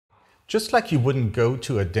Just like you wouldn't go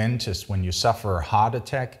to a dentist when you suffer a heart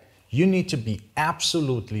attack, you need to be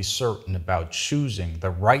absolutely certain about choosing the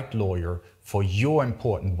right lawyer for your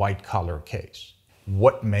important white-collar case.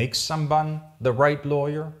 What makes someone the right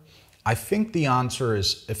lawyer? I think the answer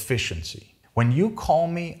is efficiency. When you call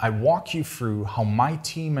me, I walk you through how my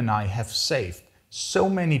team and I have saved so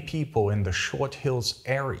many people in the Short Hills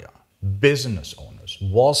area. Business owners,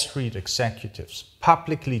 Wall Street executives,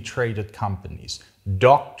 publicly traded companies,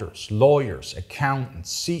 doctors, lawyers,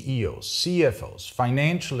 accountants, CEOs, CFOs,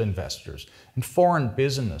 financial investors, and foreign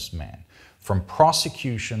businessmen from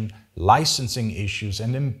prosecution, licensing issues,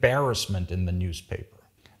 and embarrassment in the newspaper.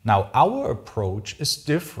 Now, our approach is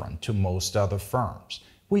different to most other firms.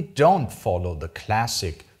 We don't follow the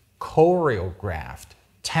classic choreographed,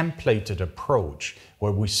 templated approach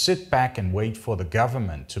where we sit back and wait for the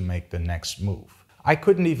government to make the next move. I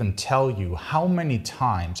couldn't even tell you how many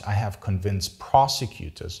times I have convinced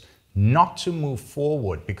prosecutors not to move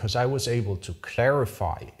forward because I was able to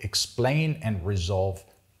clarify, explain, and resolve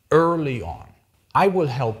early on. I will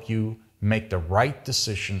help you make the right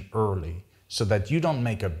decision early so that you don't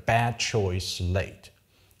make a bad choice late.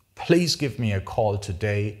 Please give me a call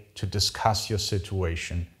today to discuss your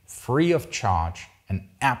situation free of charge and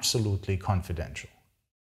absolutely confidential.